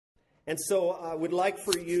And so I would like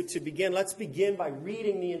for you to begin. Let's begin by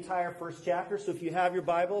reading the entire first chapter. So if you have your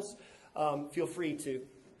Bibles, feel free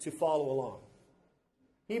to follow along.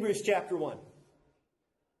 Hebrews chapter 1.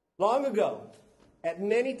 Long ago, at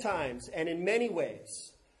many times and in many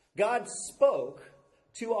ways, God spoke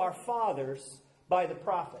to our fathers by the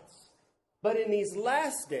prophets. But in these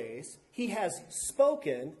last days, he has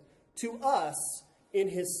spoken to us in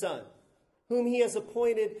his Son, whom he has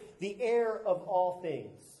appointed the heir of all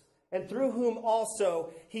things, and through whom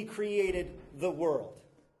also he created the world.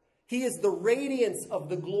 He is the radiance of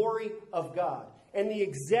the glory of God and the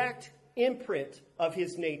exact imprint of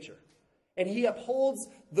his nature. And he upholds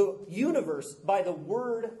the universe by the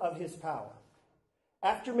word of his power.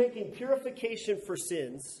 After making purification for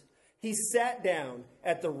sins, he sat down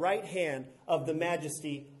at the right hand of the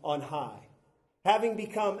Majesty on high, having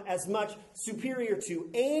become as much superior to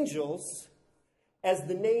angels as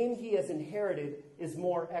the name he has inherited is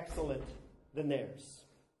more excellent than theirs.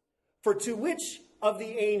 For to which of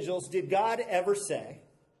the angels did God ever say,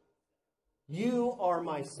 "You are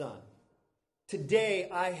my son. Today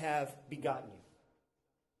I have begotten you"?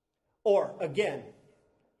 Or again,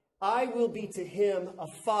 "I will be to him a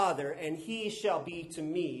father, and he shall be to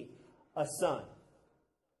me a son"?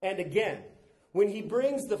 And again, when he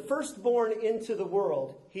brings the firstborn into the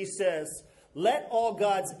world, he says, "Let all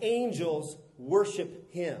God's angels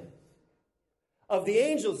worship him." Of the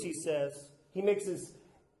angels, he says, he makes his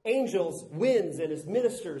angels winds and his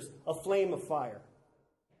ministers a flame of fire.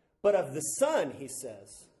 But of the Son, he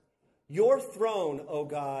says, "Your throne, O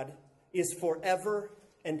God, is forever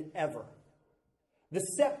and ever. The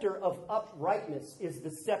scepter of uprightness is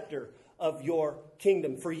the scepter of your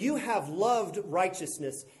kingdom. For you have loved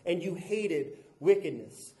righteousness and you hated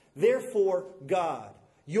wickedness. Therefore, God,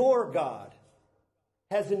 your God,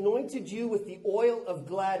 has anointed you with the oil of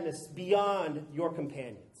gladness beyond your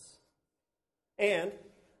companions. And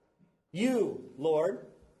you, Lord,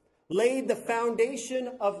 laid the foundation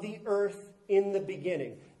of the earth in the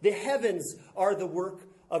beginning. The heavens are the work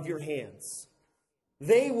of your hands.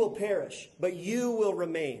 They will perish, but you will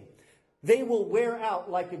remain. They will wear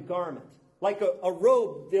out like a garment. Like a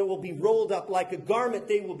robe, they will be rolled up. Like a garment,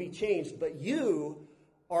 they will be changed. But you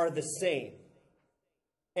are the same.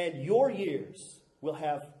 And your years will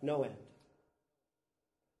have no end.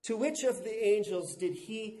 To which of the angels did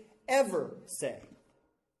he ever say,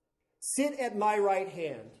 "Sit at my right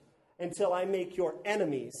hand until I make your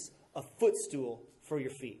enemies a footstool for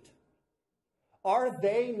your feet"? Are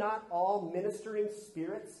they not all ministering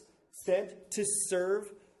spirits sent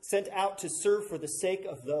out to serve for the sake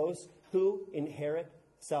of those who inherit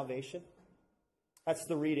salvation? That's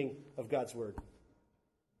the reading of God's word.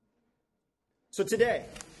 So today,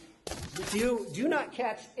 if you do not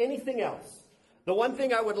catch anything else, the one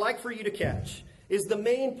thing I would like for you to catch is the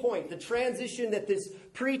main point, the transition that this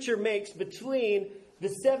preacher makes between the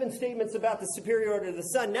 7 statements about the superiority of the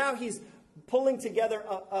Son. Now he's pulling together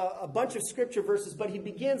a bunch of scripture verses, but he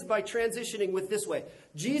begins by transitioning with this way.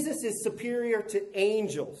 Jesus is superior to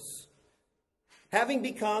angels. Having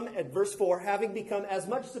become, at verse 4, having become as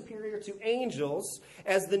much superior to angels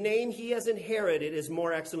as the name he has inherited is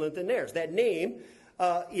more excellent than theirs. That name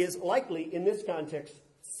is likely, in this context,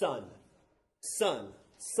 Son. Son.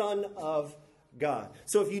 Son of God.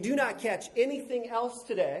 So if you do not catch anything else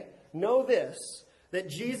today, know this, that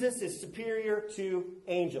Jesus is superior to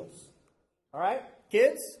angels. All right?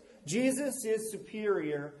 Kids, Jesus is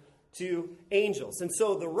superior to angels. And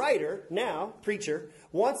so the writer, now, preacher,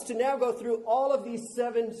 wants to now go through all of these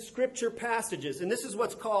 7 scripture passages. And this is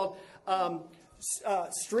what's called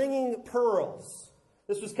stringing pearls.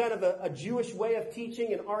 This was kind of a Jewish way of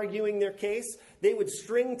teaching and arguing their case. They would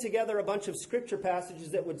string together a bunch of scripture passages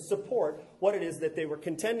that would support what it is that they were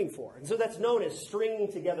contending for. And so that's known as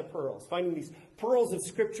stringing together pearls, finding these pearls of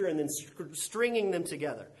scripture and then stringing them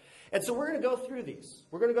together. And so we're going to go through these.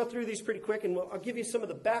 We're going to go through these pretty quick, and I'll give you some of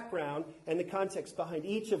the background and the context behind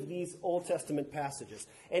each of these Old Testament passages.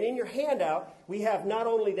 And in your handout, we have not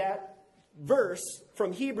only that verse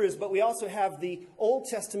from Hebrews, but we also have the Old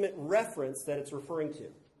Testament reference that it's referring to.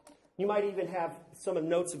 You might even have some of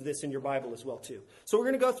notes of this in your Bible as well, too. So we're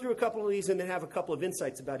going to go through a couple of these and then have a couple of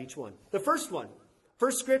insights about each one. The first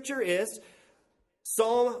scripture is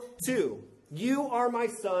Psalm 2. "You are my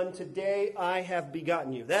son, today I have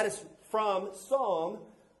begotten you." That is from Psalm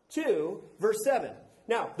 2, verse 7.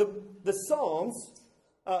 Now, the Psalms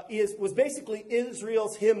was basically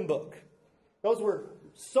Israel's hymn book. Those were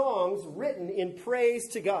songs written in praise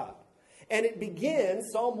to God. And it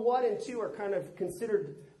begins, Psalm 1 and 2 are kind of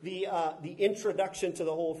considered the introduction to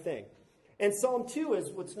the whole thing. And Psalm 2 is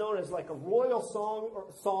what's known as like a royal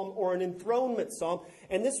psalm or an enthronement psalm.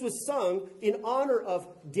 And this was sung in honor of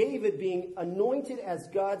David being anointed as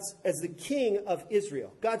the king of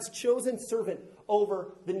Israel, God's chosen servant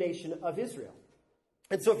over the nation of Israel.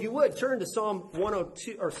 And so if you would turn to Psalm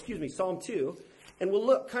 2, and we'll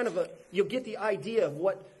look you'll get the idea of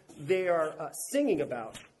what they are singing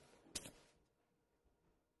about.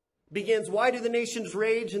 Begins, why do the nations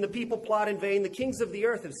rage and the people plot in vain? The kings of the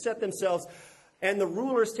earth have set themselves, and the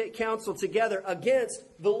rulers take counsel together against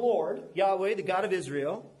the Lord, Yahweh, the God of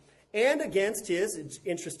Israel, and against his,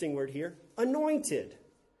 interesting word here, anointed.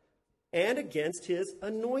 And against his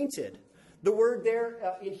anointed. The word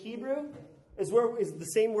there in Hebrew is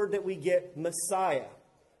the same word that we get Messiah,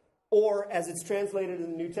 or as it's translated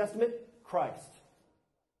in the New Testament, Christ.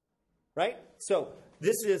 Right? So,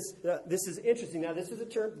 this is interesting. Now, this is a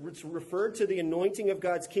term which referred to the anointing of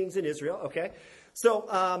God's kings in Israel. Okay,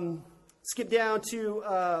 so skip down to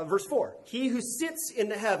verse 4. He who sits in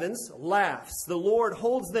the heavens laughs. The Lord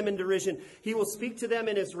holds them in derision. He will speak to them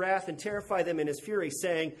in his wrath and terrify them in his fury,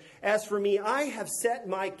 saying, as for me, I have set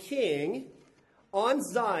my king on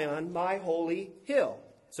Zion, my holy hill.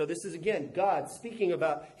 So this is, again, God speaking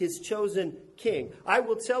about his chosen king. I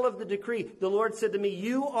will tell of the decree. The Lord said to me,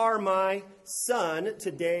 you are my son.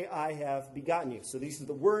 Today I have begotten you. So these are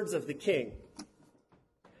the words of the king.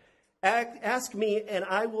 Ask me, and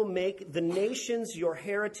I will make the nations your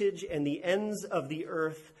heritage and the ends of the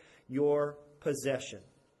earth your possession.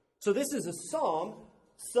 So this is a psalm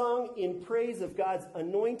sung in praise of God's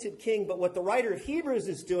anointed king. But what the writer of Hebrews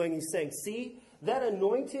is doing, he's saying, see, that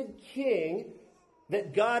anointed king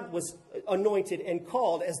that God was anointed and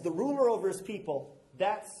called as the ruler over his people,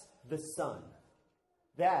 that's the Son.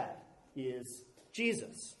 That is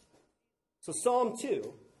Jesus. So Psalm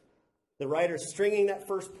 2, the writer is stringing that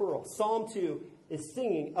first pearl. Psalm 2 is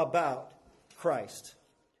singing about Christ.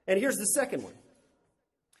 And here's the second one.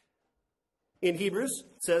 In Hebrews,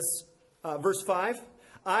 it says, verse 5,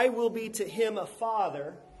 I will be to him a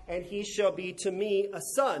father, and he shall be to me a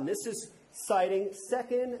son. This is citing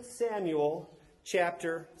 2 Samuel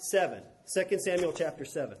chapter 7. 2 Samuel chapter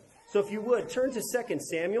 7. So if you would, turn to 2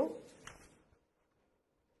 Samuel.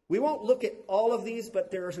 We won't look at all of these, but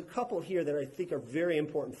there's a couple here that I think are very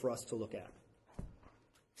important for us to look at.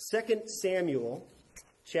 2 Samuel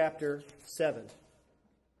chapter 7.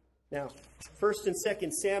 Now, 1st and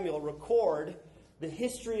 2nd Samuel record the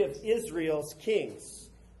history of Israel's kings.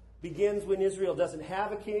 Begins when Israel doesn't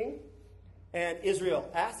have a king, and Israel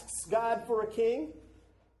asks God for a king,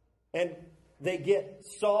 and they get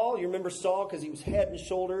Saul. You remember Saul because he was head and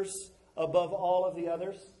shoulders above all of the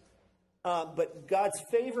others. But God's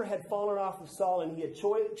favor had fallen off of Saul, and he had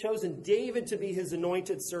chosen David to be his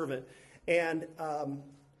anointed servant. And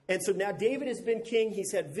so now David has been king.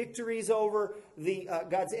 He's had victories over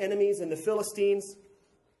God's enemies and the Philistines.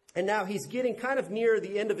 And now he's getting kind of near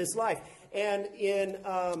the end of his life. And in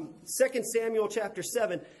 2 Samuel chapter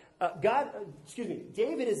 7,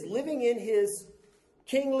 David is living in his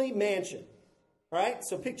kingly mansion. All right,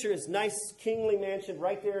 so picture his nice kingly mansion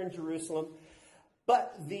right there in Jerusalem.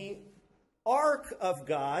 But the ark of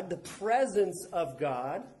God, the presence of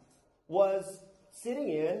God, was sitting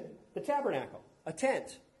in the tabernacle, a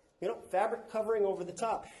tent, fabric covering over the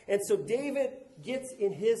top. And so David gets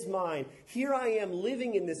in his mind, here I am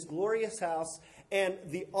living in this glorious house, and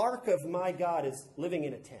the ark of my God is living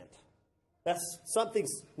in a tent.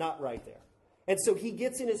 Something's not right there. And so he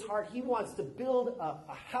gets in his heart, he wants to build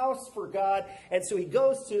a house for God. And so he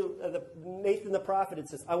goes to Nathan the prophet and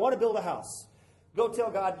says, I want to build a house. Go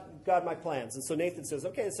tell God my plans. And so Nathan says,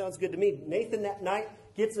 okay, that sounds good to me. Nathan that night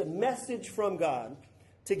gets a message from God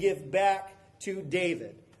to give back to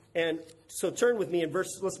David. And so turn with me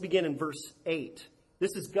let's begin in verse 8.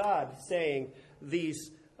 This is God saying this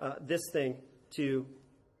thing to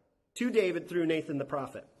David through Nathan the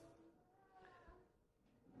prophet.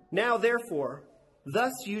 Now, therefore,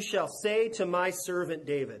 thus you shall say to my servant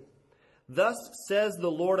David, thus says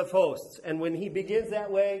the Lord of hosts. And when he begins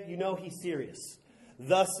that way, he's serious.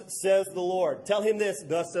 Thus says the Lord. Tell him this,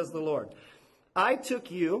 thus says the Lord. I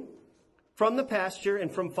took you from the pasture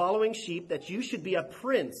and from following sheep that you should be a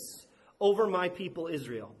prince over my people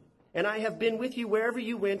Israel. And I have been with you wherever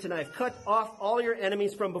you went, and I have cut off all your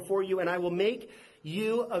enemies from before you, and I will make for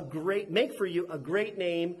you a great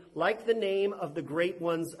name, like the name of the great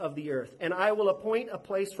ones of the earth. And I will appoint a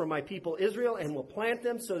place for my people Israel, and will plant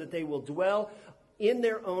them so that they will dwell in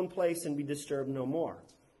their own place and be disturbed no more.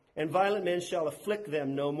 And violent men shall afflict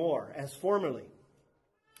them no more, as formerly.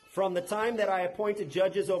 From the time that I appointed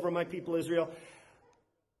judges over my people Israel,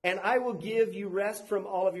 and I will give you rest from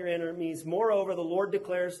all of your enemies. Moreover, the Lord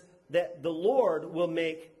declares that the Lord will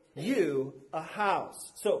make you a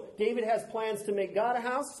house. So David has plans to make God a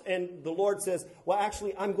house, and the Lord says, well,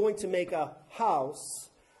 actually, I'm going to make a house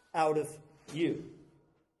out of you.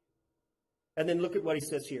 And then look at what he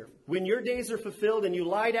says here. When your days are fulfilled and you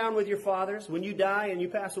lie down with your fathers, when you die and you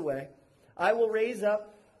pass away, I will raise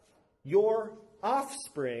up your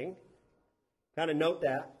offspring, kind of note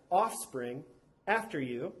that, offspring, after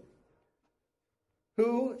you,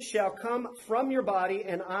 who shall come from your body,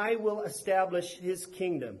 and I will establish his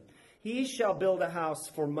kingdom. He shall build a house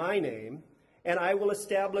for my name, and I will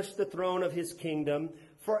establish the throne of his kingdom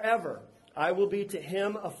forever. I will be to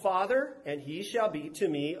him a father, and he shall be to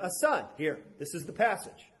me a son. Here, this is the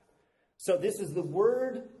passage. So this is the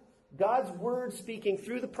word, God's word speaking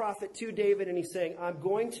through the prophet to David, and he's saying, I'm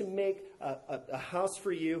going to make a house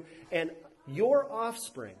for you, and your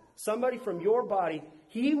offspring, somebody from your body,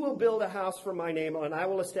 he will build a house for my name, and I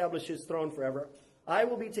will establish his throne forever. I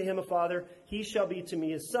will be to him a father, he shall be to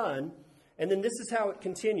me a son. And then this is how it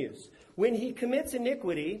continues. When he commits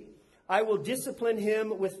iniquity, I will discipline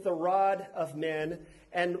him with the rod of men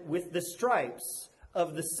and with the stripes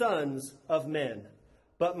of the sons of men.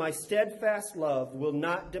 But my steadfast love will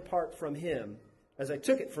not depart from him, as I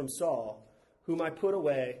took it from Saul, whom I put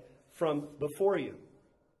away from before you.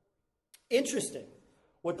 Interesting.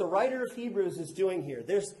 What the writer of Hebrews is doing here,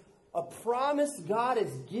 there's a promise God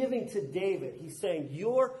is giving to David. He's saying,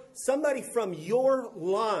 somebody from your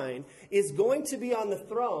line is going to be on the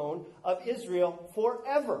throne of Israel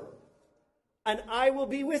forever. And I will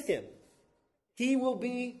be with him. He will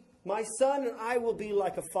be my son, and I will be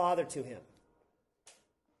like a father to him.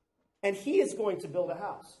 And he is going to build a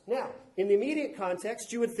house. Now, in the immediate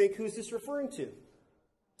context, you would think, who's this referring to?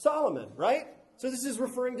 Solomon, right? So this is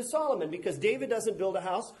referring to Solomon, because David doesn't build a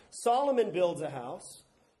house. Solomon builds a house.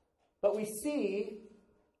 But we see,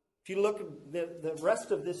 if you look at the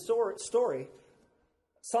rest of this story,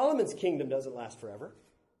 Solomon's kingdom doesn't last forever.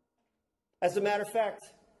 As a matter of fact,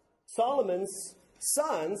 Solomon's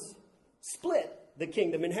sons split the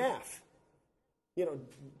kingdom in half.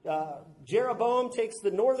 Jeroboam takes the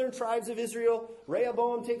northern tribes of Israel.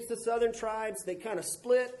 Rehoboam takes the southern tribes. They kind of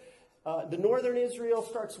split. The northern Israel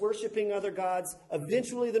starts worshiping other gods.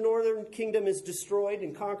 Eventually, the northern kingdom is destroyed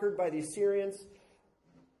and conquered by the Assyrians.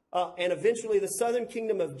 And eventually, the southern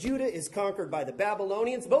kingdom of Judah is conquered by the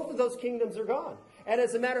Babylonians. Both of those kingdoms are gone. And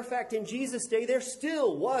as a matter of fact, in Jesus' day, there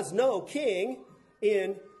still was no king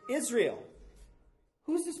in Israel.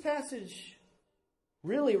 Who's this passage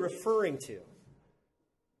really referring to?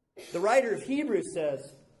 The writer of Hebrews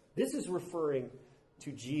says, this is referring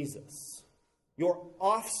to Jesus. Your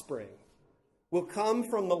offspring will come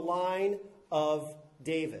from the line of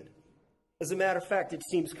David. As a matter of fact, it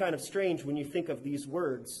seems kind of strange when you think of these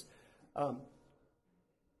words,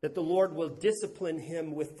 that the Lord will discipline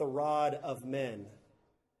him with the rod of men,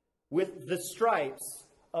 with the stripes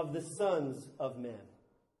of the sons of men.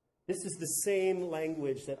 This is the same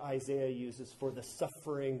language that Isaiah uses for the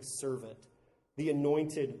suffering servant, the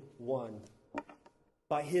anointed one.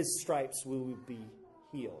 By his stripes we will be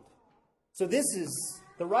healed. So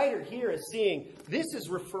the writer here is seeing, this is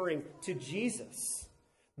referring to Jesus.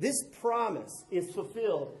 This promise is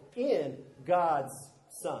fulfilled in God's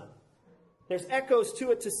Son. There's echoes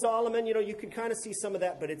to it to Solomon. You can kind of see some of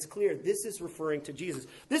that, but it's clear this is referring to Jesus.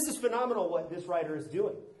 This is phenomenal what this writer is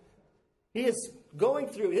doing. He is going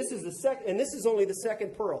through, this is the second, and this is only the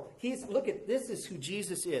second pearl. This is who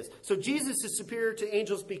Jesus is. So Jesus is superior to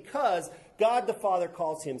angels because God the Father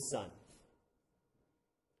calls him Son.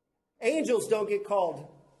 Angels don't get called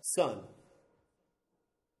son.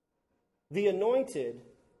 The anointed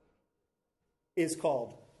is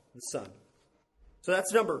called the Son. So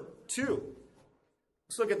that's number 2.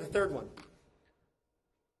 Let's look at the third one.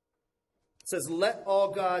 It says, let all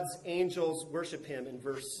God's angels worship him in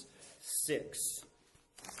verse 6.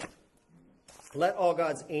 Let all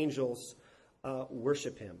God's angels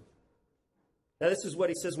worship him. Now this is what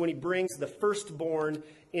he says when he brings the firstborn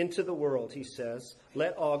into the world. He says,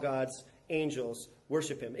 let all God's angels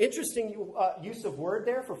worship him. Interesting use of word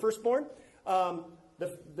there for firstborn.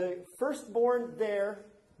 The firstborn there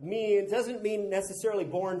doesn't mean necessarily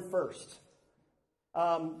born first.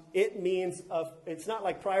 It means it's not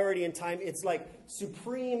like priority in time. It's like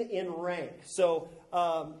supreme in rank. So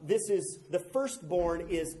the firstborn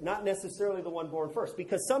is not necessarily the one born first,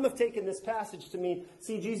 because some have taken this passage to mean,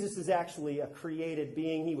 Jesus is actually a created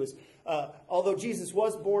being. He was, although Jesus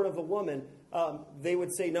was born of a woman, they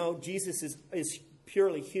would say no, Jesus is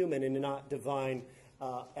purely human and not divine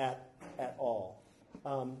at all.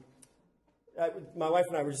 My wife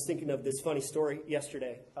and I were just thinking of this funny story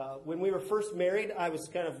yesterday. When we were first married, I was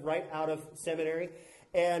kind of right out of seminary,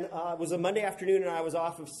 And it was a Monday afternoon, and I was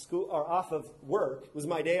off of school or off of work. It was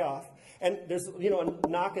my day off. And there's, a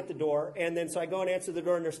knock at the door. And then so I go and answer the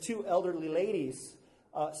door, and there's two elderly ladies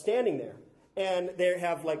standing there. And they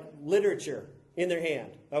have, like, literature in their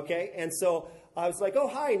hand, okay? And so I was like, oh,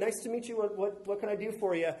 hi, nice to meet you. What can I do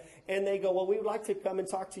for you? And they go, well, we would like to come and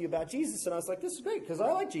talk to you about Jesus. And I was like, this is great, because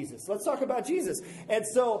I like Jesus. Let's talk about Jesus. And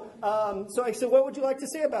so I said, what would you like to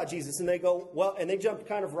say about Jesus? And they go, well, and they jumped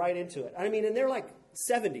kind of right into it. I mean, and they're like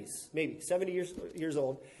 70s, maybe 70 years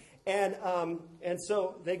old. And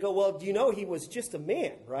so they go, well, do you know he was just a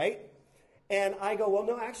man, right? And I go, well,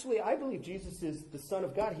 no, actually, I believe Jesus is the Son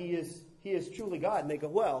of God. He is truly God. And they go,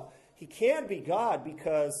 well, he can't be God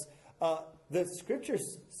because the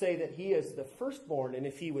scriptures say that he is the firstborn. And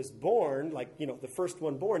if he was born, like, the first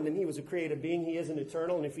one born, then he was a created being. He isn't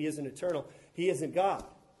eternal. And if he isn't eternal, he isn't God.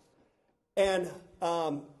 And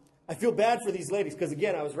I feel bad for these ladies because,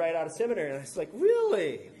 again, I was right out of seminary. And I was like,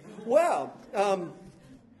 really? Well,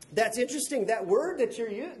 that's interesting. That word that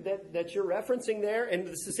you're referencing there, and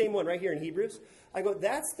it's the same one right here in Hebrews. I go,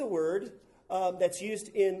 that's the word that's used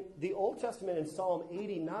in the Old Testament in Psalm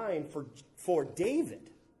 89 for David.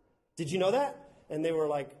 Did you know that? And they were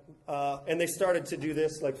like, and they started to do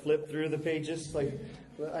this, like flip through the pages. Like,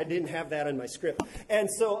 I didn't have that in my script. And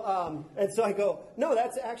so I go, no,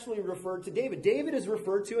 that's actually referred to David. David is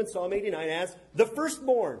referred to in Psalm 89 as the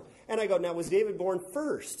firstborn. And I go, now, was David born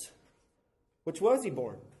first? Which was he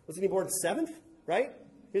born? Wasn't he born seventh? Right?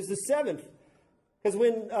 He was the seventh. Because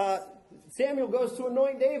when Samuel goes to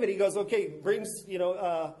anoint David, he goes, okay, brings,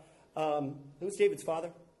 who's David's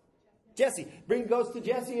father? Jesse. Goes to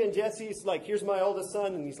Jesse, and Jesse's like, here's my oldest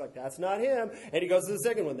son. And he's like, that's not him. And he goes to the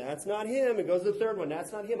second one, that's not him. And goes to the third one,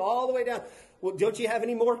 that's not him. All the way down. Well, don't you have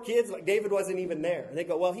any more kids? Like, David wasn't even there. And they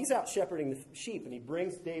go, well, he's out shepherding the sheep. And he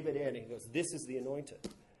brings David in, and he goes, this is the anointed.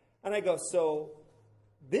 And I go, so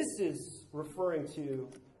this is referring to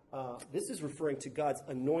God's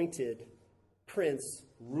anointed prince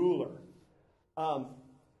ruler.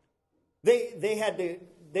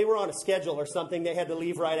 They were on a schedule or something. They had to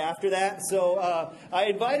leave right after that. So I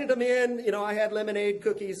invited them in. I had lemonade,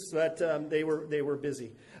 cookies, but they were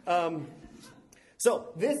busy.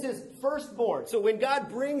 So this is firstborn. So when God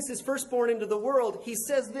brings his firstborn into the world, he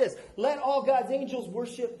says this, let all God's angels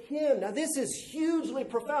worship him. Now this is hugely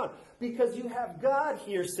profound because you have God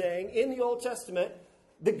here saying in the Old Testament,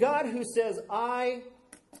 the God who says, I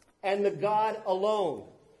and the God alone.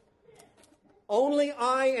 Only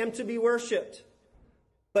I am to be worshipped.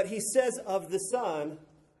 But he says of the Son,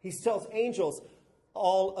 he tells angels,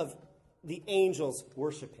 all of the angels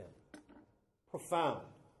worship him. Profound.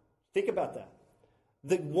 Think about that.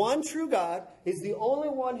 The one true God is the only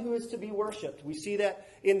one who is to be worshipped. We see that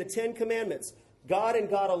in the Ten Commandments. God and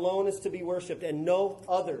God alone is to be worshipped and no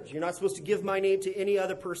others. You're not supposed to give my name to any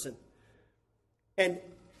other person. And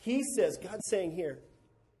he says, God's saying here,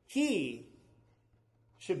 he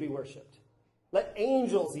should be worshipped. Let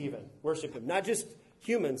angels even worship him. Not just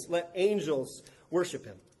humans, let angels worship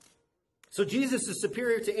him. So Jesus is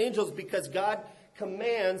superior to angels because God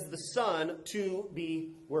commands the Son to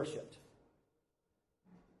be worshipped.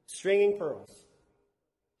 Stringing pearls.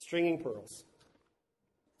 Stringing pearls.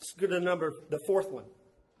 Let's go to the fourth one.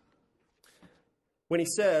 When he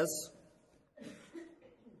says,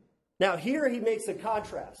 now here he makes a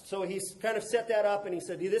contrast. So he's kind of set that up and he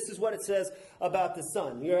said, this is what it says about the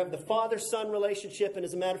Son. You have the Father-Son relationship, and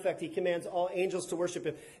as a matter of fact, he commands all angels to worship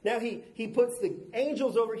him. Now he puts the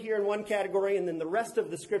angels over here in one category and then the rest of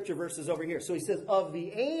the scripture verses over here. So he says, of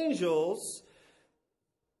the angels,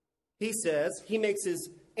 he says, he makes his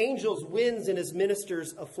angels winds and his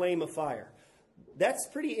ministers a flame of fire. That's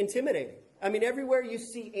pretty intimidating. I mean, everywhere you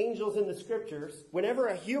see angels in the scriptures, whenever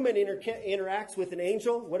a human interacts with an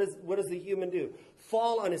angel, what does the human do?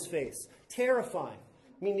 Fall on his face. Terrifying.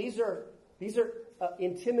 I mean, these are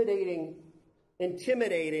intimidating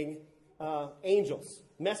angels,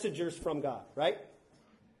 messengers from God, right?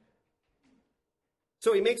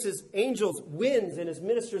 So he makes his angels winds and his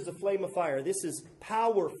ministers a flame of fire. This is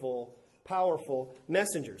powerful, powerful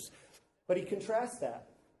messengers. But he contrasts that.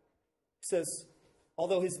 He says,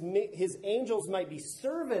 although his angels might be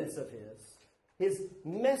servants of his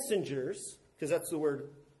messengers, because that's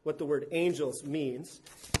what the word angels means,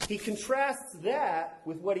 he contrasts that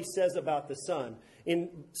with what he says about the Son in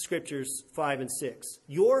Scriptures 5 and 6.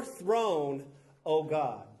 Your throne, O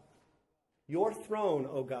God,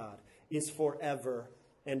 is forever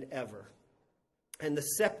and ever. And the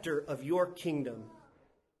scepter of your kingdom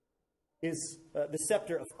is, the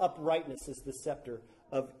scepter of uprightness is the scepter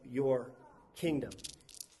of your kingdom.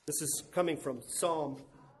 This is coming from Psalm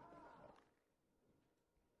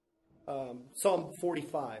Psalm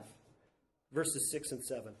 45, verses 6 and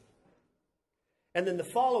 7. And then the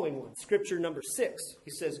following one, scripture number 6,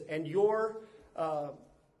 he says, and it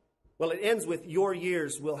ends with, your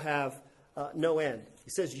years will have no end. He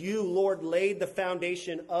says, you, Lord, laid the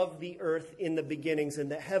foundation of the earth in the beginnings,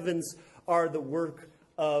 and the heavens are the work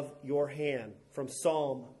of your hand. From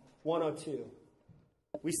Psalm 102.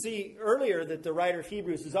 We see earlier that the writer of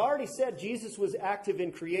Hebrews has already said Jesus was active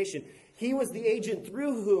in creation. He was the agent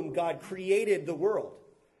through whom God created the world.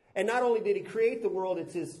 And not only did he create the world,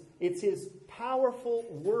 it's his powerful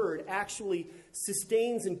word actually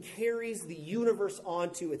sustains and carries the universe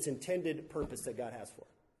onto its intended purpose that God has for it.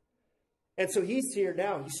 And so he's here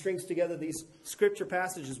now. He strings together these scripture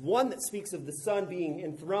passages. One that speaks of the Son being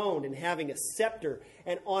enthroned and having a scepter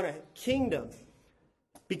and on a kingdom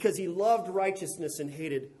because he loved righteousness and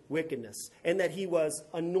hated wickedness, and that he was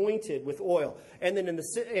anointed with oil. And then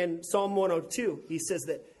in Psalm 102, he says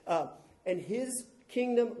that, and his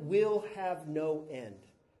kingdom will have no end.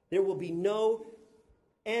 There will be no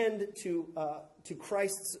end to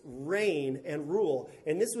Christ's reign and rule.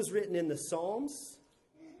 And this was written in the Psalms.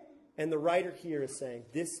 And the writer here is saying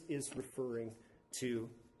this is referring to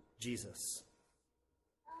Jesus.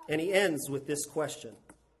 And he ends with this question.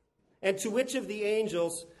 And to which of the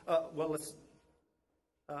angels, let's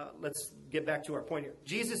get back to our point here.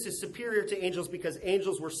 Jesus is superior to angels because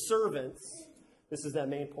angels were servants. This is that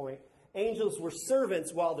main point. Angels were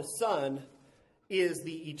servants while the Son is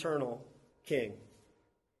the eternal King.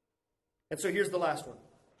 And so here's the last one.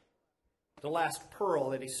 The last pearl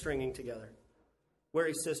that he's stringing together. Where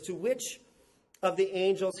he says, to which of the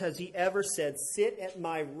angels has he ever said, sit at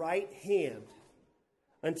my right hand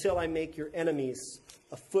until I make your enemies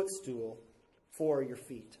a footstool for your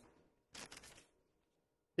feet?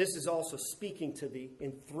 This is also speaking to the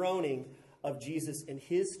enthroning of Jesus in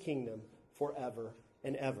his kingdom forever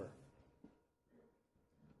and ever.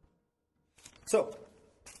 So,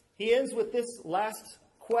 he ends with this last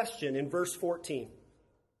question in verse 14.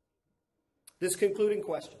 This concluding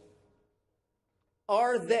question.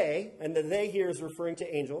 Are they, and the they here is referring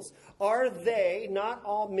to angels, are they not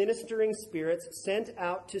all ministering spirits sent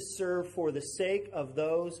out to serve for the sake of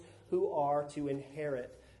those who are to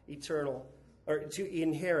inherit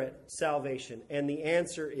salvation? And the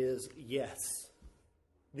answer is yes.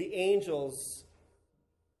 The angels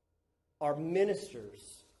are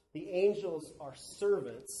ministers. The angels are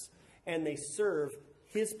servants, and they serve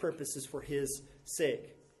his purposes for his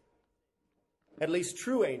sake. At least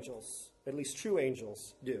true angels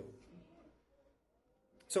do.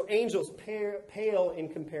 So angels pale in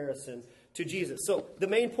comparison to Jesus. So the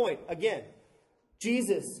main point, again,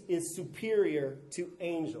 Jesus is superior to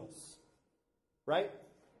angels. Right?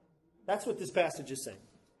 That's what this passage is saying.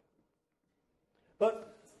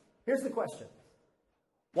 But here's the question.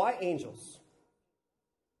 Why angels?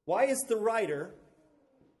 Why is the writer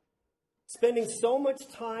spending so much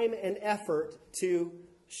time and effort to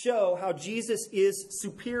show how Jesus is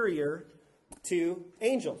superior to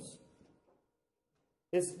angels?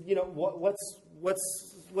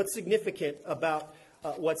 What's significant about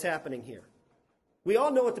what's happening here? We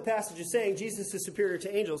all know what the passage is saying. Jesus is superior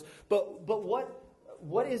to angels. But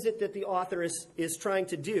what is it that the author is trying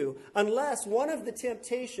to do? Unless one of the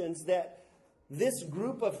temptations that this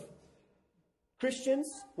group of Christians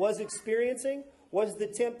was experiencing was the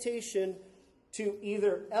temptation to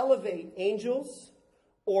either elevate angels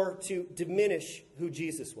or to diminish who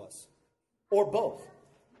Jesus was. Or both.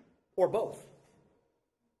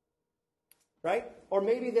 Right? Or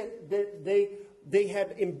maybe that they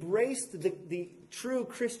had embraced the true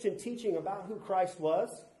Christian teaching about who Christ was,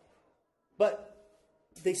 but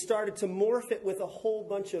they started to morph it with a whole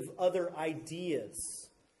bunch of other ideas.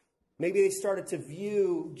 Maybe they started to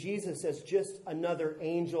view Jesus as just another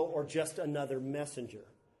angel or just another messenger.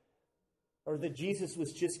 Or that Jesus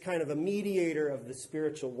was just kind of a mediator of the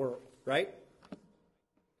spiritual world, right?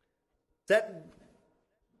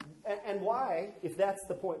 And why, if that's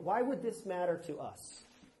the point, why would this matter to us?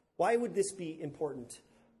 Why would this be important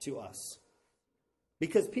to us?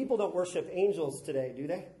 Because people don't worship angels today, do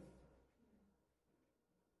they?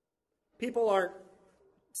 People aren't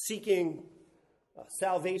seeking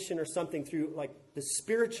salvation or something through like the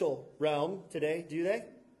spiritual realm today, do they?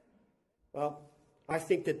 Well, I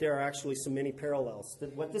think that there are actually so many parallels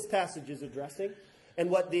that what this passage is addressing and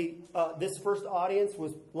what this first audience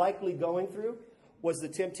was likely going through was the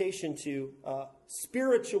temptation to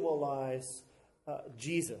spiritualize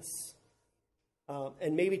Jesus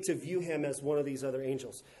and maybe to view him as one of these other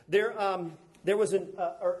angels. There was an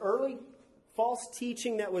early false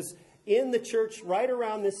teaching that was in the church right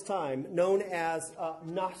around this time known as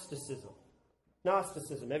Gnosticism.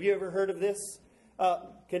 Gnosticism. Have you ever heard of this?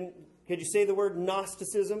 Could you say the word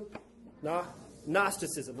Gnosticism?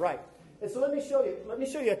 Gnosticism, right. And so let me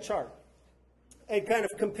show you a chart. And kind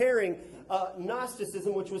of comparing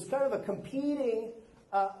Gnosticism, which was kind of a competing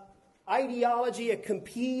ideology, a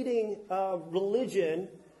competing religion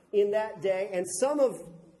in that day, and some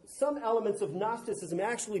elements of Gnosticism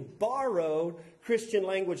actually borrowed Christian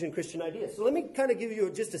language and Christian ideas. So let me kind of give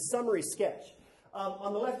you just a summary sketch.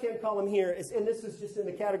 On the left-hand column here, and this is just in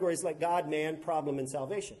the categories like God, man, problem, and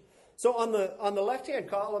salvation. So on the left-hand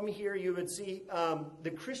column here, you would see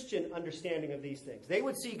the Christian understanding of these things. They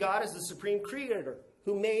would see God as the supreme creator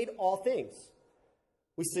who made all things.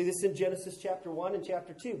 We see this in Genesis chapter 1 and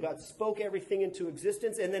chapter 2. God spoke everything into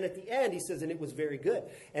existence, and then at the end he says, and it was very good.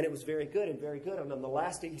 And it was very good and very good. And on the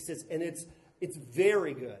last day he says, and it's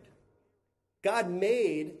very good. God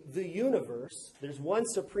made the universe. There's one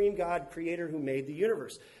supreme God creator who made the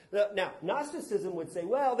universe. Now, Gnosticism would say,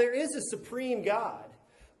 well, there is a supreme God,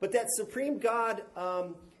 but that supreme God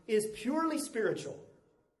is purely spiritual,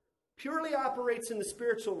 purely operates in the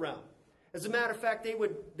spiritual realm. As a matter of fact, they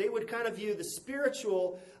would kind of view the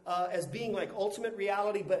spiritual as being like ultimate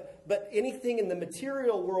reality, but anything in the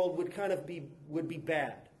material world would be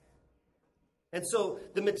bad. And so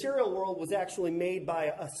the material world was actually made by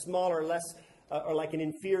a smaller, less, or like an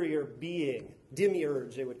inferior being,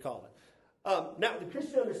 demiurge, they would call it. Now, the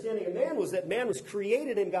Christian understanding of man was that man was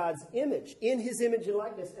created in God's image, in his image and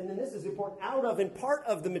likeness, and then this is important, out of and part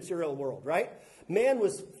of the material world, right? Man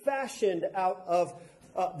was fashioned out of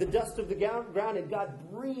the dust of the ground, and God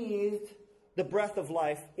breathed the breath of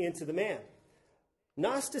life into the man.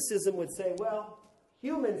 Gnosticism would say, well,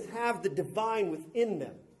 humans have the divine within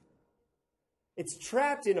them. It's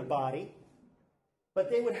trapped in a body, but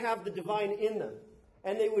they would have the divine in them.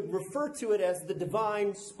 And they would refer to it as the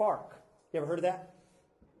divine spark. You ever heard of that?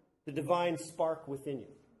 The divine spark within you.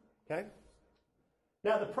 Okay?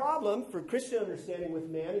 Now, the problem for Christian understanding with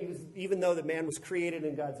man, even though the man was created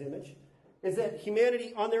in God's image, is that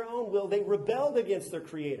humanity, on their own will, they rebelled against their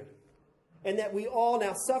Creator. And that we all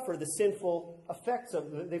now suffer the effects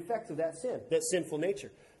of that sin, that sinful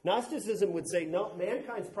nature. Gnosticism would say, no,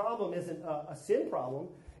 mankind's problem isn't a sin problem.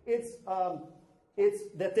 It's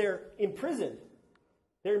that they're imprisoned.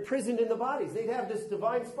 They're imprisoned in the bodies. They'd have this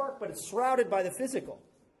divine spark, but it's shrouded by the physical.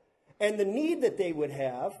 And the need that they would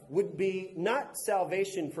have would be not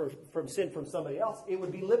salvation from sin from somebody else. It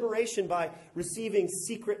would be liberation by receiving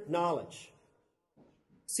secret knowledge.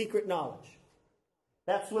 Secret knowledge.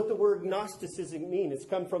 That's what the word Gnosticism means. It's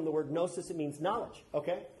come from the word gnosis. It means knowledge.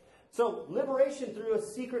 Okay? So liberation through a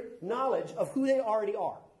secret knowledge of who they already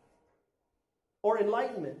are. Or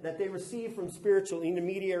enlightenment that they receive from spiritual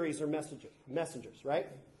intermediaries or messengers, right?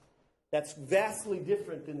 That's vastly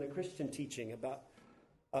different than the Christian teaching about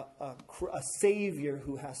a Savior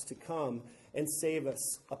who has to come and save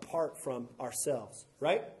us apart from ourselves,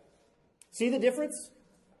 right? See the difference?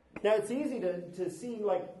 Now, it's easy to see,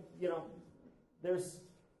 like, you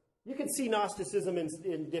can see Gnosticism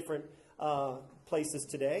in different places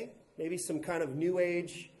today. Maybe some kind of New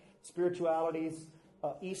Age spiritualities,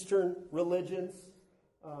 Eastern religions.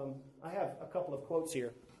 I have a couple of quotes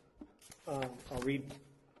here. I'll read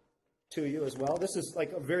to you as well. This is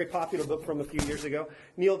like a very popular book from a few years ago.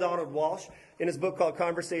 Neale Donald Walsch, in his book called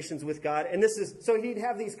Conversations with God. And so he'd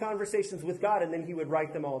have these conversations with God, and then he would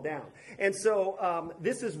write them all down. And so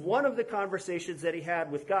this is one of the conversations that he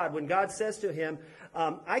had with God, when God says to him,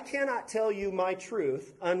 I cannot tell you my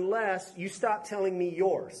truth unless you stop telling me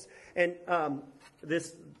yours. And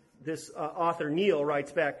this author, Neale,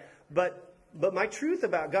 writes back, but my truth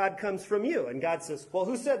about God comes from you. And God says, well,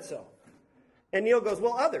 who said so? And Neale goes,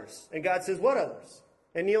 well, others. And God says, what others?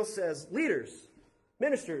 And Neale says, leaders,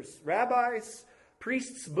 ministers, rabbis,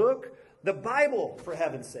 priests' book, the Bible, for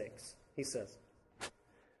heaven's sakes, he says.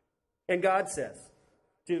 And God says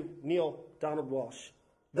to Neale Donald Walsch,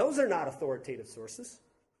 those are not authoritative sources.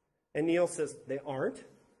 And Neale says, they aren't.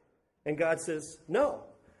 And God says, no.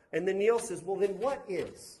 And then Neale says, well, then what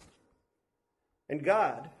is? And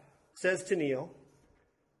God says to Neale,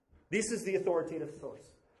 this is the authoritative source.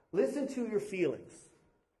 Listen to your feelings.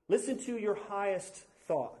 Listen to your highest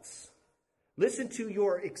thoughts. Listen to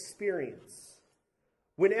your experience.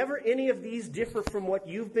 Whenever any of these differ from what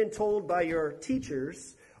you've been told by your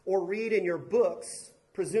teachers or read in your books,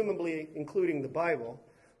 presumably including the Bible,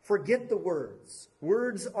 forget the words.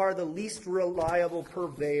 Words are the least reliable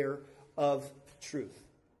purveyor of truth.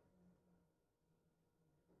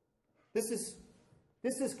 This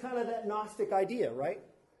is kind of that Gnostic idea, right?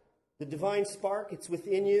 The divine spark, it's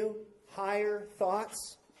within you. Higher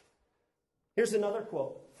thoughts. Here's another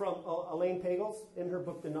quote from Elaine Pagels in her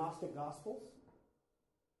book, The Gnostic Gospels.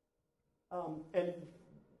 And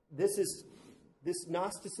this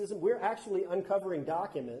Gnosticism, we're actually uncovering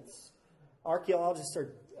documents. Archaeologists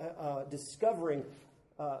are discovering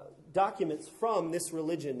documents from this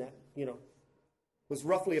religion that, was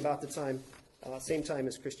roughly about the time, same time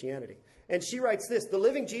as Christianity. And she writes this: the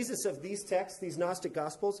living Jesus of these texts, these Gnostic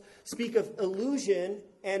Gospels, speak of illusion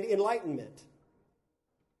and enlightenment,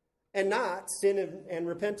 and not sin and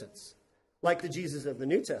repentance, like the Jesus of the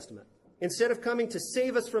New Testament. Instead of coming to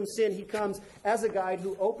save us from sin, he comes as a guide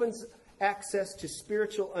who opens access to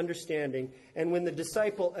spiritual understanding. And when the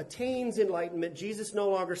disciple attains enlightenment, Jesus no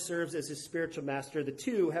longer serves as his spiritual master. The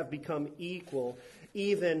two have become equal,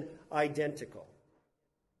 even identical.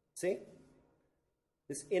 See?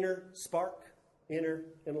 This inner spark, inner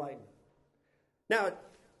enlightenment. Now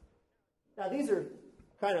these are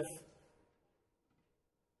kind of,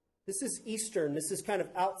 this is Eastern. This is kind of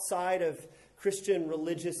outside of Christian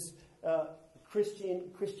religious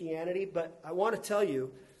Christianity. But I want to tell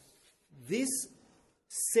you, this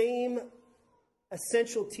same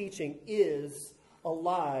essential teaching is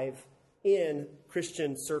alive in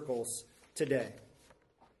Christian circles today.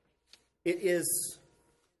 It is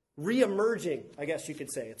re-emerging, I guess you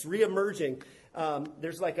could say. It's re-emerging.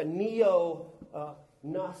 There's like a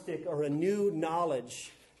neo-Gnostic or a new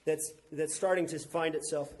knowledge that's starting to find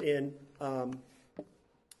itself in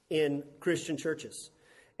Christian churches.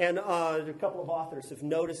 And a couple of authors have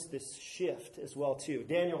noticed this shift as well, too.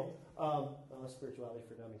 Daniel, Spirituality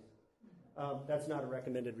for Dummies. That's not a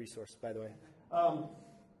recommended resource, by the way.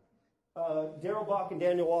 Darrell Bock and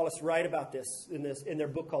Daniel Wallace write about this in their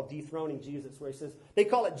book called Dethroning Jesus, where he says, they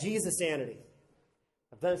call it Jesus-anity.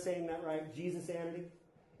 I've done saying that right, Jesus-anity.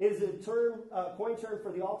 It is a coin term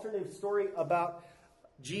for the alternative story about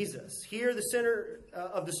Jesus. Here, the center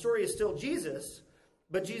of the story is still Jesus,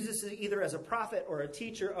 but Jesus is either as a prophet or a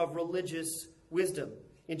teacher of religious wisdom.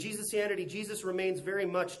 In Jesus-anity, Jesus remains very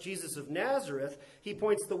much Jesus of Nazareth. He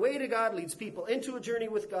points the way to God, leads people into a journey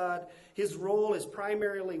with God. His role is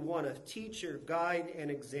primarily one of teacher, guide,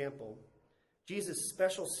 and example. Jesus'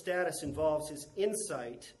 special status involves his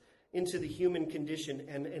insight into the human condition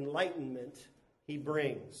and enlightenment he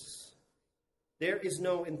brings. There is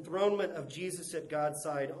no enthronement of Jesus at God's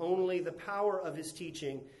side, only the power of his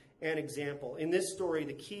teaching and example. In this story,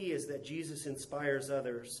 the key is that Jesus inspires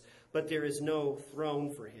others, but there is no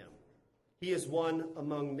throne for him. He is one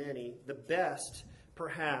among many, the best,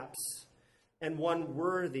 perhaps, and one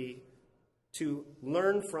worthy to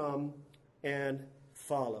learn from and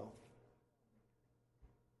follow.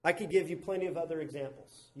 I could give you plenty of other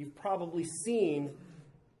examples. You've probably seen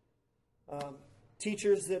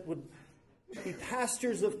teachers that would be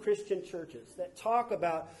pastors of Christian churches that talk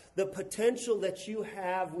about the potential that you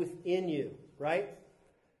have within you, right?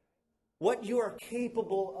 What you are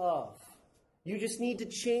capable of. You just need to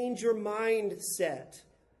change your mindset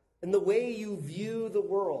and the way you view the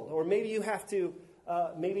world. Or maybe you have to,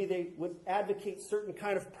 maybe they would advocate certain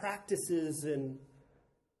kind of practices and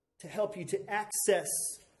to help you to access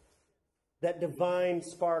that divine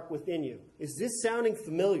spark within you. Is this sounding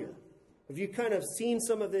familiar? Have you kind of seen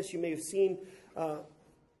some of this? You may have seen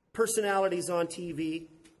personalities on TV.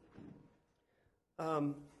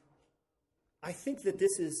 I think that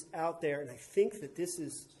this is out there, and I think that this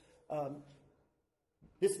is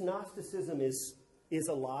this Gnosticism is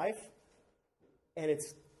alive, and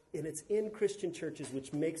it's in Christian churches,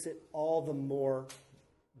 which makes it all the more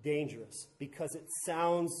dangerous because it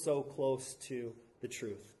sounds so close to the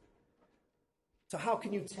truth. So how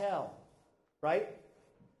can you tell, right?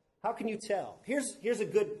 How can you tell? Here's a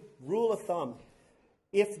good rule of thumb.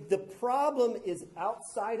 If the problem is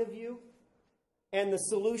outside of you and the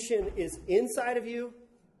solution is inside of you,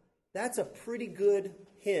 that's a pretty good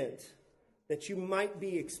hint that you might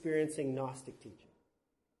be experiencing Gnostic teaching.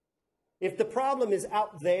 If the problem is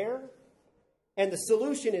out there and the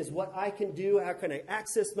solution is what I can do, how can I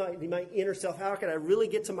access my inner self, how can I really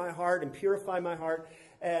get to my heart and purify my heart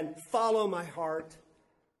and follow my heart,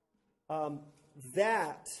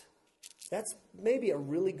 that's maybe a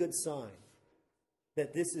really good sign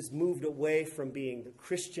that this is moved away from being the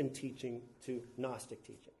Christian teaching to Gnostic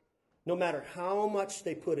teaching, no matter how much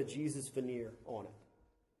they put a Jesus veneer on it.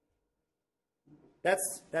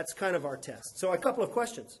 That's kind of our test. So a couple of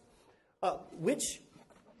questions.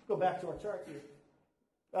 Go back to our chart here.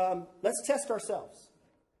 Let's test ourselves.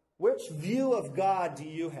 Which view of God do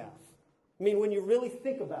you have? I mean, when you really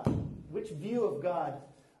think about it, which view of God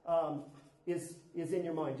is in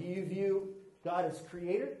your mind? Do you view God as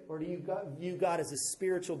creator, or do you view God as a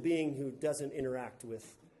spiritual being who doesn't interact with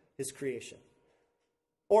his creation?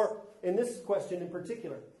 Or, in this question in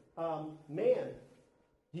particular, man,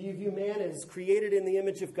 Do you view man as created in the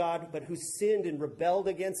image of God, but who sinned and rebelled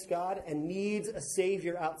against God and needs a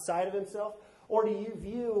Savior outside of himself? Or do you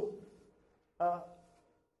view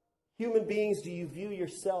human beings, do you view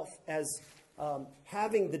yourself as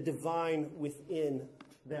having the divine within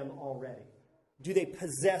them already? Do they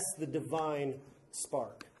possess the divine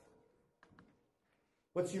spark?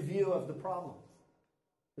 What's your view of the problem?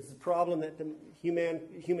 Is the problem that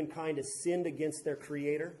humankind has sinned against their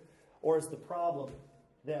Creator? Or is the problem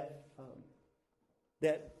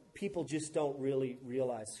that people just don't really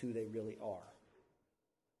realize who they really are?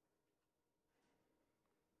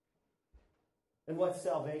 And what's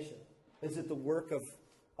salvation? Is it the work of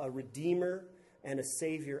a Redeemer and a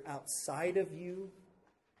Savior outside of you?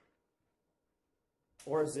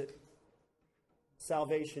 Or is it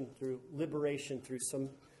salvation through liberation, through some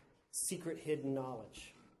secret hidden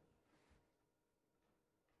knowledge?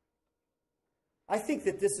 I think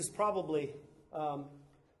that this is probably,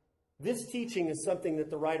 this teaching is something that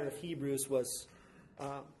the writer of Hebrews was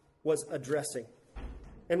addressing.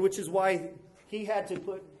 And which is why he had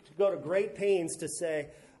to go to great pains to say,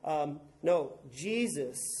 no,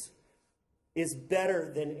 Jesus is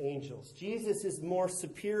better than angels. Jesus is more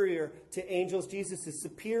superior to angels. Jesus is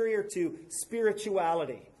superior to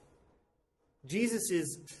spirituality. Jesus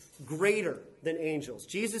is greater than angels.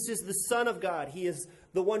 Jesus is the Son of God. He is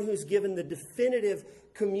the one who's given the definitive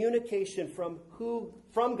communication from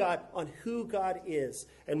God on who God is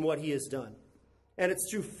and what he has done. And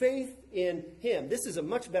it's through faith in him. This is a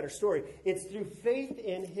much better story. It's through faith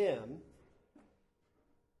in him,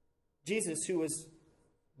 Jesus, who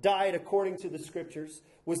died according to the Scriptures,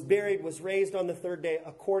 was buried, was raised on the third day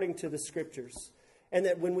according to the Scriptures. And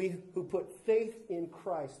that when we who put faith in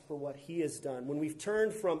Christ for what he has done, when we've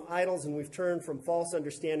turned from idols and we've turned from false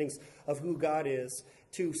understandings of who God is,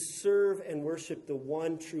 to serve and worship the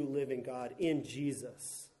one true living God in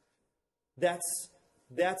Jesus, that's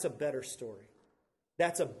a better story.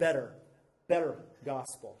 That's a better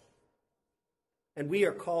gospel. And we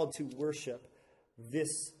are called to worship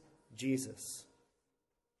this Jesus.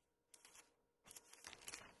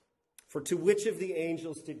 For to which of the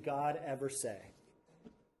angels did God ever say,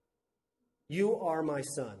 "You are my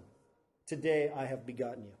son. Today I have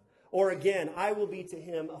begotten you"? Or again, "I will be to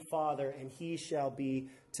him a father, and he shall be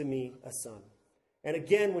to me a son." And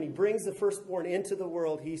again, when he brings the firstborn into the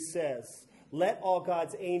world, he says, "Let all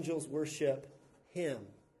God's angels worship him."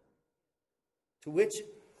 To which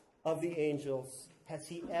of the angels has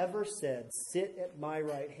he ever said, "Sit at my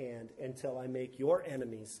right hand until I make your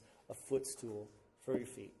enemies a footstool for your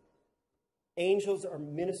feet"? Angels are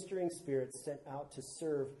ministering spirits sent out to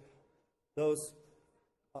serve those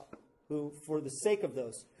who, for the sake of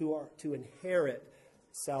those who are to inherit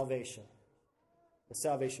salvation, the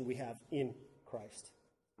salvation we have in Christ.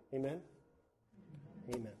 Amen?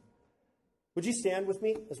 Amen. Would you stand with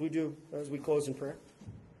me as we close in prayer?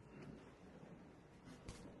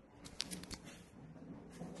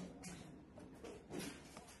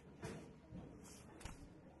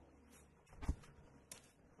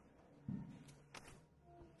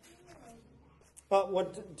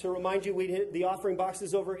 Want to remind you, the offering box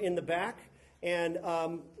is over in the back, and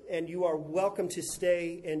you are welcome to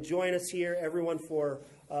stay and join us here, everyone, for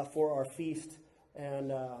our feast.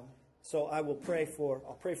 And so I'll pray for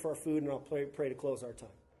our food, and I'll pray to close our time.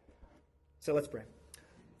 So let's pray.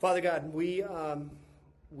 Father God, we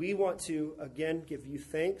want to again give you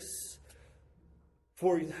thanks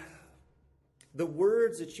for the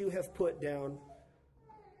words that you have put down.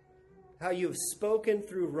 How you have spoken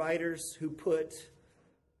through writers who put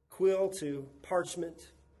quill to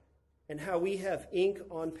parchment, and how we have ink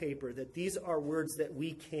on paper, that these are words that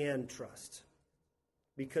we can trust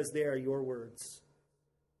because they are your words.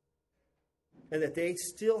 And that they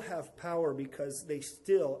still have power because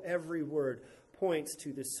every word points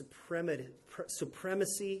to the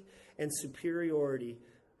supremacy and superiority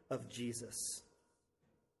of Jesus.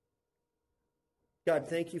 God,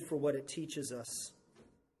 thank you for what it teaches us.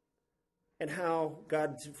 And how,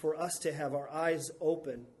 God, for us to have our eyes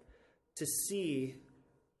open to see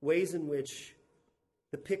ways in which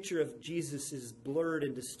the picture of Jesus is blurred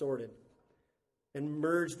and distorted and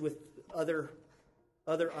merged with other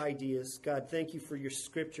ideas. God, thank you for your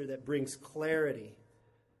scripture that brings clarity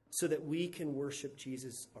so that we can worship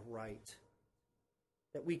Jesus aright,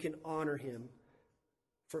 that we can honor him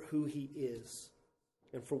for who he is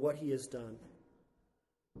and for what he has done,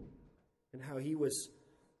 and how he was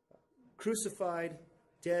crucified,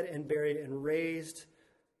 dead and buried, and raised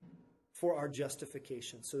for our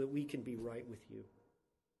justification so that we can be right with you.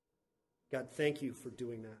 God, thank you for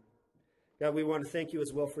doing that. God, we want to thank you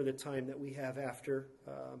as well for the time that we have after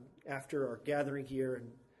our gathering here and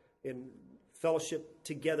in fellowship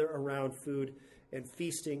together around food and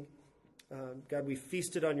feasting. God, we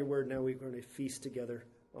feasted on your word. Now we're going to feast together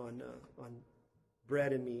on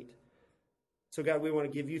bread and meat. So, God, we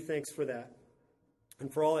want to give you thanks for that.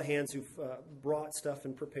 And for all the hands who've brought stuff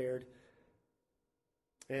and prepared.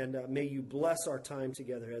 And may you bless our time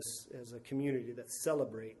together as a community that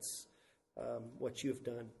celebrates what you have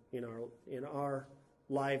done in our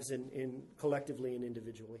lives and collectively and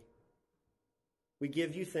individually. We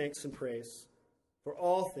give you thanks and praise for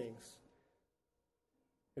all things.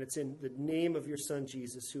 And it's in the name of your Son,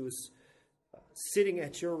 Jesus, who is sitting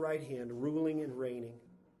at your right hand, ruling and reigning.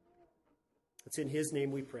 It's in his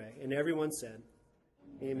name we pray. And everyone said,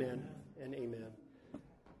 amen and amen.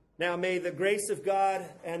 Now may the grace of God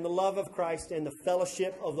and the love of Christ and the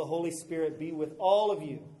fellowship of the Holy Spirit be with all of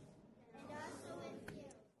you.